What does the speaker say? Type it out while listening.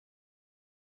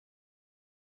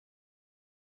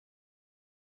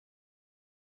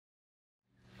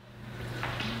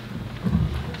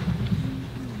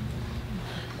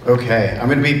Okay, I'm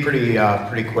going to be pretty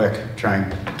quick, try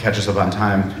and catch us up on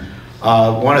time.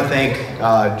 Want to thank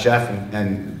Jeff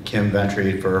and Kim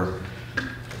Ventry for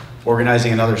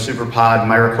organizing another Superpod.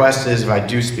 My request is if I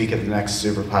do speak at the next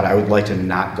Superpod, I would like to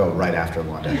not go right after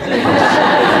lunch.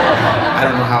 I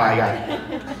don't know how I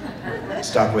got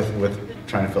stuck with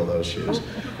trying to fill those shoes.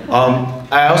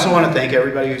 I also want to thank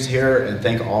everybody who's here and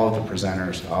thank all of the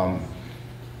presenters.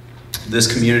 This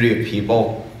community of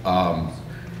people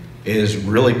is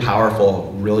really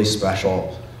powerful, really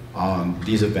special.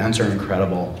 These events are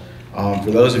incredible.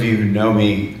 For those of you who know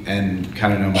me and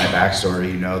kind of know my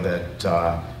backstory, you know that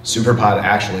Superpod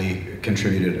actually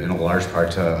contributed in a large part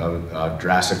to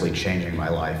drastically changing my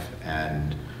life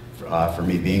and for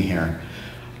me being here.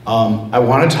 I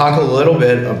want to talk a little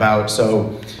bit about,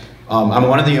 I'm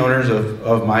one of the owners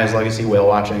of Maya's Legacy Whale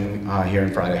Watching here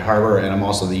in Friday Harbor, and I'm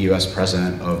also the US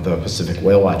president of the Pacific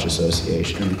Whale Watch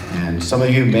Association. And some of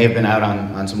you may have been out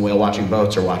on some whale watching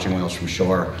boats or watching whales from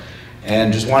shore.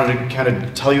 And just wanted to kind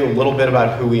of tell you a little bit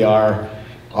about who we are,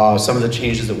 some of the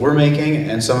changes that we're making,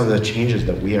 and some of the changes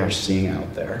that we are seeing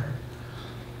out there.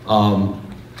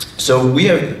 So we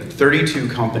have 32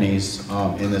 companies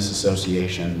in this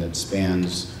association that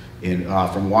spans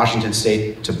from Washington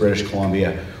State to British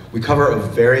Columbia. We cover a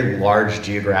very large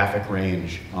geographic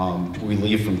range. We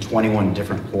leave from 21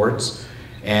 different ports,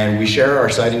 and we share our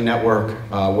sighting network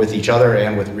with each other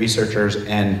and with researchers,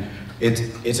 and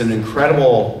it's an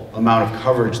incredible amount of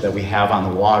coverage that we have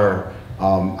on the water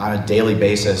on a daily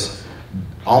basis,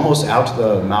 almost out to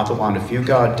the mouth of Juan de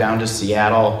Fuca, down to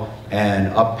Seattle, and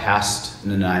up past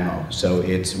Nanaimo. So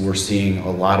we're seeing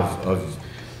a lot of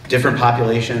different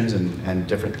populations and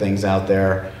different things out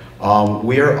there.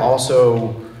 We are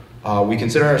also, we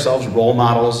consider ourselves role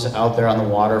models out there on the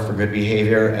water for good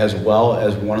behavior, as well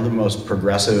as one of the most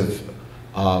progressive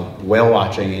whale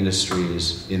watching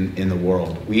industries in the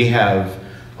world. We have,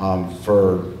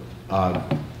 for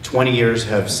 20 years,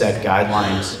 have set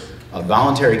guidelines,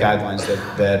 voluntary guidelines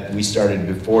that we started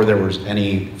before there was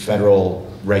any federal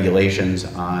regulations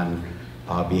on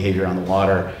behavior on the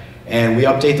water. And we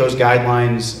update those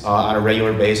guidelines on a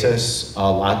regular basis. A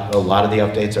lot of the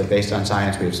updates are based on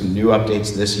science. We have some new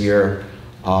updates this year.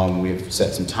 We've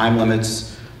set some time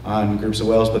limits on groups of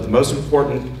whales, but the most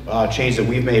important change that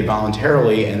we've made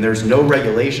voluntarily, and there's no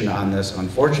regulation on this,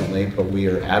 unfortunately, but we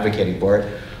are advocating for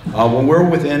it. When we're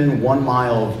within 1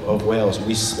 mile of whales,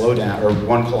 we slow down, or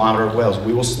 1 kilometer of whales,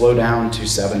 we will slow down to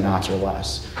 7 knots or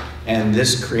less. And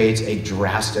this creates a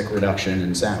drastic reduction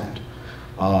in sound.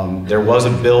 There was a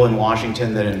bill in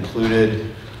Washington that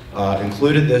included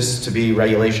this to be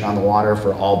regulation on the water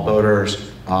for all boaters.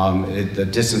 The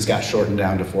distance got shortened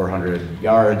down to 400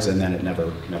 yards, and then it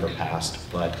never passed.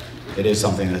 But it is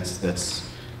something that's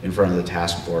in front of the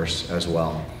task force as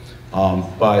well.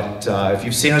 If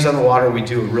you've seen us on the water, we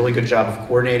do a really good job of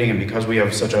coordinating, and because we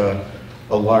have such a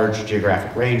large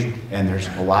geographic range and there's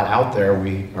a lot out there,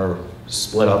 we are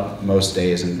split up most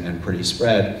days and pretty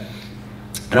spread.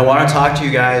 And I want to talk to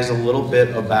you guys a little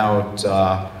bit about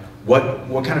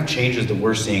what kind of changes that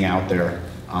we're seeing out there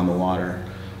on the water.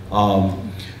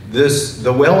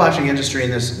 The whale watching industry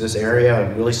in this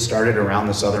area really started around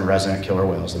the southern resident killer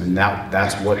whales. I mean,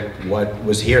 that's what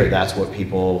was here. That's what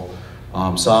people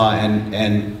saw.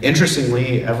 And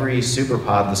interestingly, every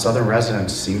Superpod, the southern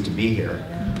residents seem to be here.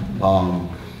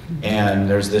 And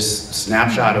there's this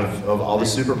snapshot of all the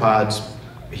Superpods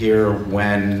here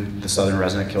when the southern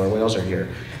resident killer whales are here.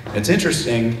 It's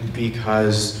interesting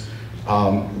because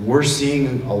we're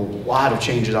seeing a lot of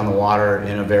changes on the water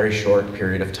in a very short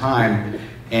period of time,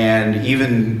 and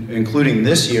even including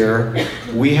this year,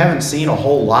 we haven't seen a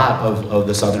whole lot of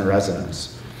the southern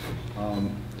residents.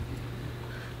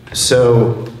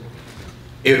 So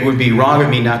it would be wrong of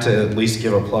me not to at least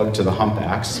give a plug to the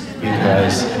humpbacks,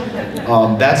 because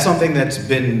that's something that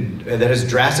has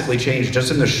drastically changed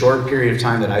just in the short period of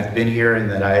time that I've been here and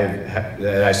that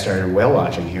I started whale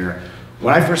watching here.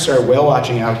 When I first started whale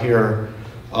watching out here,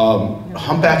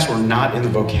 humpbacks were not in the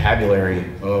vocabulary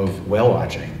of whale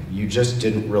watching. You just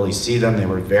didn't really see them. They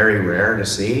were very rare to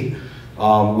see.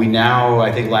 We now,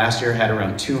 I think last year, had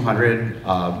around 200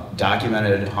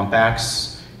 documented humpbacks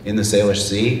in the Salish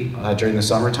Sea during the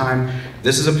summertime.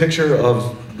 This is a picture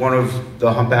of one of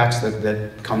the humpbacks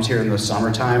that comes here in the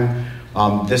summertime.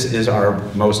 This is our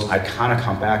most iconic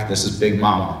humpback. This is Big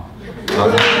Mama.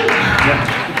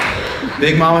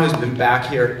 Big Mama has been back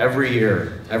here every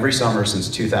year, every summer since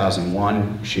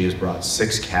 2001. She has brought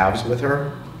 6 calves with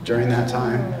her during that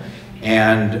time.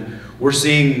 And we're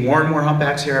seeing more and more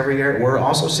humpbacks here every year. We're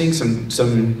also seeing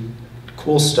some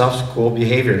cool stuff, cool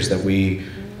behaviors that we,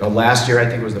 last year I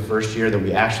think was the first year that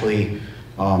we actually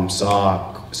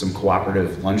saw some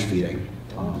cooperative lunge feeding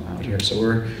out here. So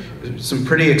we're some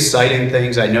pretty exciting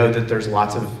things. I know that there's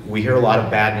we hear a lot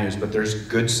of bad news, but there's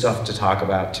good stuff to talk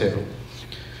about too.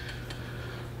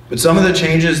 But some of the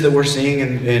changes that we're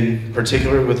seeing in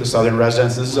particular with the southern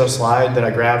residents, this is a slide that I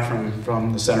grabbed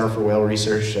from the Center for Whale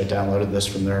Research. I downloaded this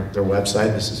from their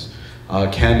website. This is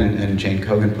Ken and Jane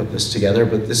Kogan put this together,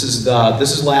 but this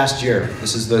is last year.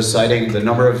 This is the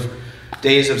number of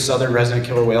days of southern resident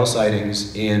killer whale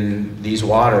sightings in these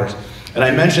waters. And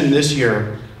I mentioned this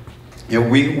year,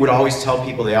 we would always tell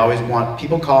people,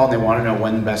 people call and they want to know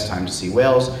when the best time to see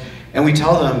whales. And we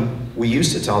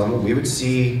used to tell them we would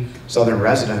see southern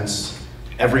residents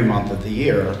every month of the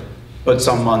year, but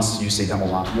some months you see them a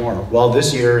lot more. Well,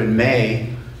 this year, in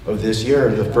May of this year,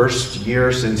 the first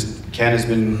year since Ken has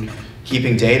been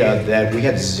keeping data, that we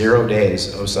had 0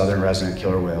 days of southern resident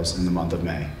killer whales in the month of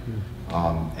May.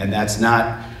 And that's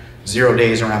not 0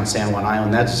 days around San Juan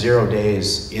Island, that's 0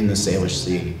 days in the Salish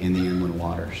Sea, in the inland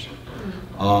waters.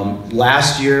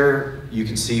 Last year, you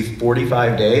can see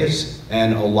 45 days,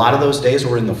 and a lot of those days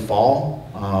were in the fall,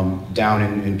 down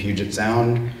in Puget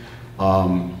Sound,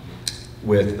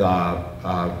 with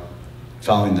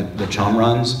following the chum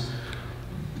runs.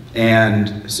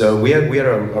 And so we had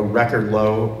a record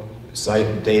low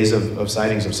days of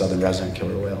sightings of southern resident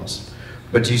killer whales.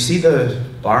 But do you see the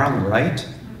bar on the right?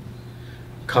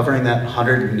 Covering that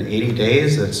 180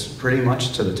 days, that's pretty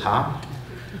much to the top.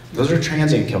 Those are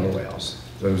transient killer whales.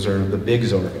 Those are the big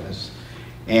Zorgas.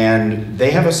 And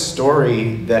they have a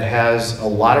story that has a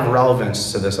lot of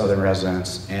relevance to the southern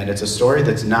residents, and it's a story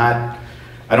that's not,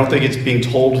 I don't think it's being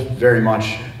told very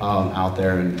much out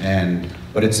there,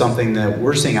 but it's something that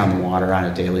we're seeing on the water on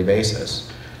a daily basis.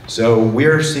 So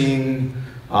we're seeing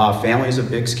families of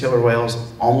big killer whales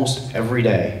almost every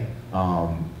day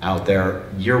out there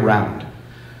year-round.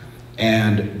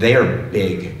 And they are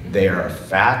big, they are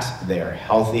fat, they are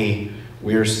healthy.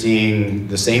 We are seeing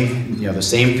the same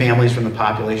families from the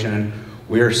population.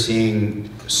 We are seeing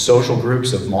social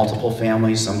groups of multiple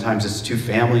families. Sometimes it's 2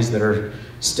 families that are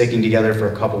sticking together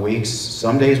for a couple weeks.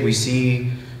 Some days we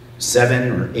see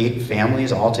 7 or 8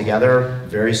 families all together,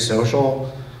 very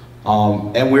social.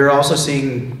 And we're also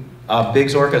seeing big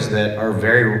Zorcas that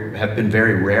have been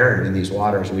very rare in these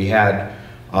waters. We had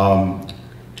a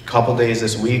couple days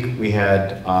this week, we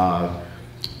had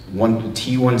one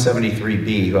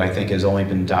T173B, who I think has only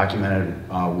been documented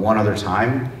one or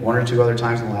 2 other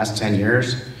times in the last 10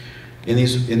 years in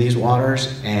these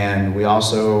waters. And we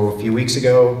also, a few weeks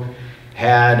ago,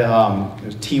 had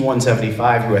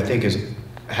T175, who I think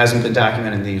hasn't been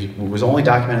documented was only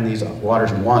documented in these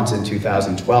waters once in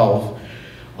 2012.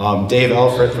 Dave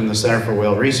Elfrett from the Center for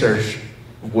Whale Research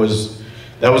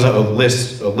that was a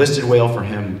listed whale for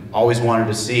him, always wanted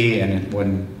to see, and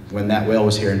when that whale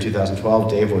was here in 2012,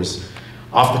 Dave was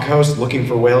off the coast looking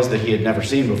for whales that he had never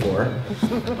seen before.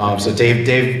 So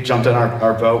Dave jumped on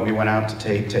our boat. We went out to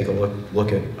take a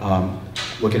look at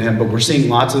him. But we're seeing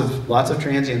lots of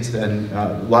transients and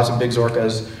lots of big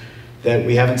Zorcas that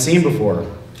we haven't seen before.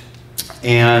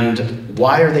 And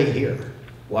why are they here?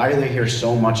 Why are they here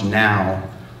so much now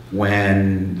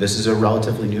when this is a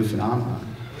relatively new phenomenon?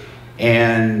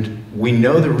 And we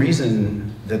know the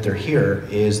reason that they're here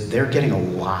is they're getting a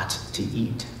lot to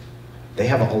eat. They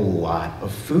have a lot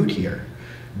of food here.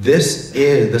 The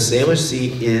Salish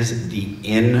Sea is the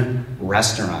inn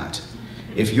restaurant.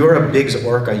 If you're a big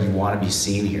orca, you want to be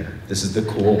seen here. This is the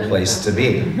cool place to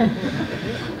be.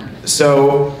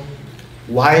 So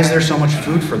why is there so much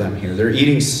food for them here? They're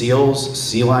eating seals,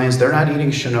 sea lions. They're not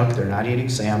eating Chinook. They're not eating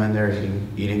salmon. They're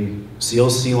eating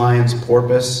seals, sea lions,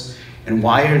 porpoise. And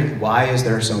why is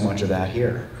there so much of that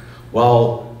here?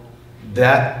 Well,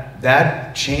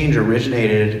 that change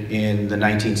originated in the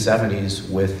 1970s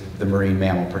with the Marine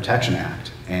Mammal Protection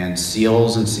Act. And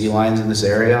seals and sea lions in this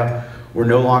area were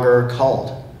no longer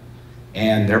culled.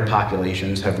 And their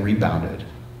populations have rebounded.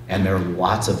 And there are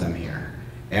lots of them here.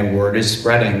 And word is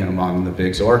spreading among the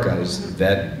big Zorcas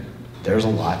that there's a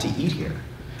lot to eat here.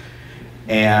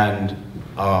 And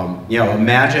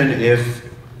imagine if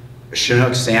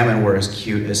Chinook salmon were as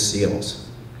cute as seals,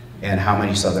 and how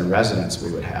many southern residents we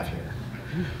would have here.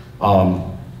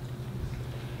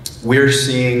 We're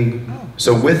seeing,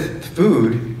 so with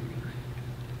food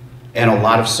and a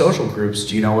lot of social groups,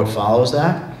 do you know what follows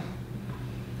that?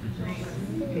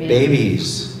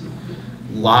 Babies.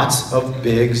 Lots of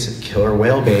big killer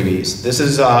whale babies. This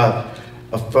is a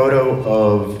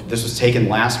photo this was taken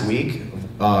last week.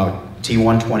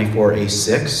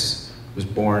 T124A6 was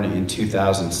born in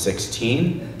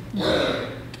 2016.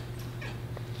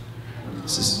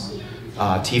 This is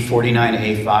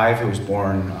T49A5, who was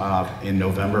born in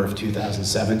November of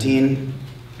 2017.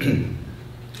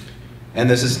 And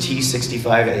this is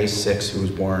T65A6, who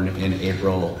was born in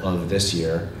April of this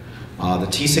year. The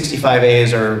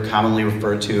T65As are commonly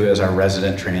referred to as our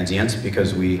resident transients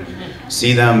because we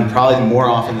see them probably more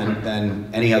often than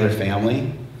any other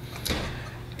family.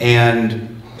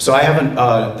 And so I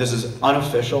have this is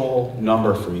unofficial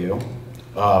number for you.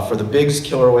 For the big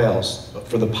killer whales,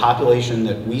 for the population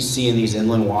that we see in these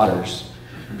inland waters,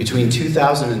 between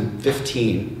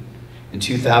 2015 and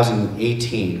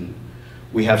 2018,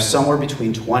 we have somewhere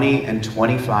between 20 and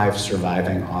 25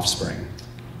 surviving offspring.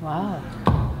 Wow.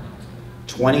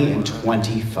 20 and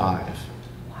 25.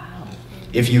 Wow.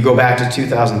 If you go back to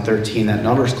 2013, that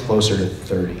number is closer to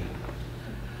 30.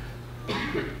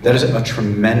 That is a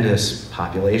tremendous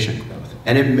population growth.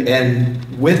 And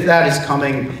with that is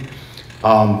coming,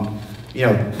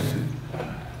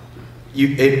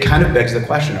 it kind of begs the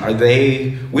question,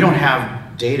 we don't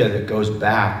have data that goes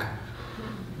back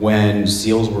when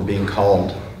seals were being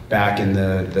culled back in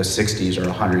the 60s or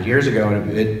 100 years ago,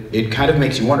 and it kind of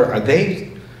makes you wonder,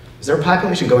 is their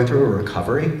population going through a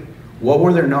recovery? What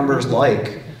were their numbers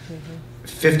like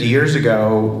 50 years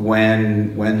ago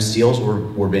when seals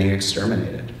were being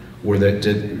exterminated? Were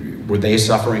they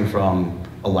suffering from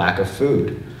a lack of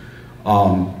food?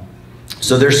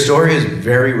 So their story is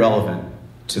very relevant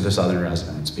to the southern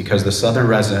residents because the southern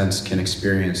residents can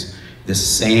experience this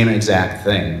same exact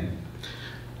thing.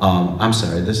 I'm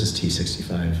sorry, this is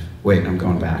T65. Wait, I'm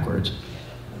going backwards.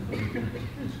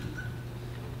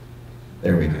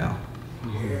 There we go.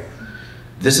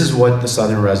 This is what the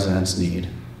southern residents need.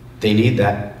 They need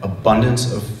that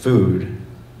abundance of food.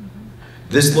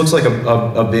 This looks like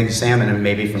a big salmon, and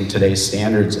maybe from today's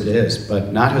standards it is,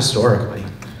 but not historically.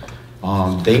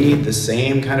 They need the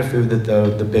same kind of food that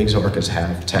the big orcas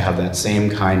have to have that same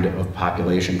kind of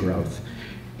population growth.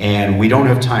 And we don't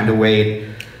have time to wait.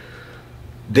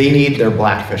 They need their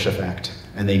blackfish effect,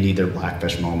 and they need their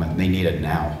blackfish moment, and they need it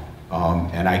now.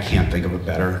 And I can't think of a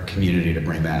better community to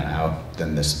bring that out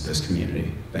than this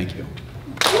community. Thank you.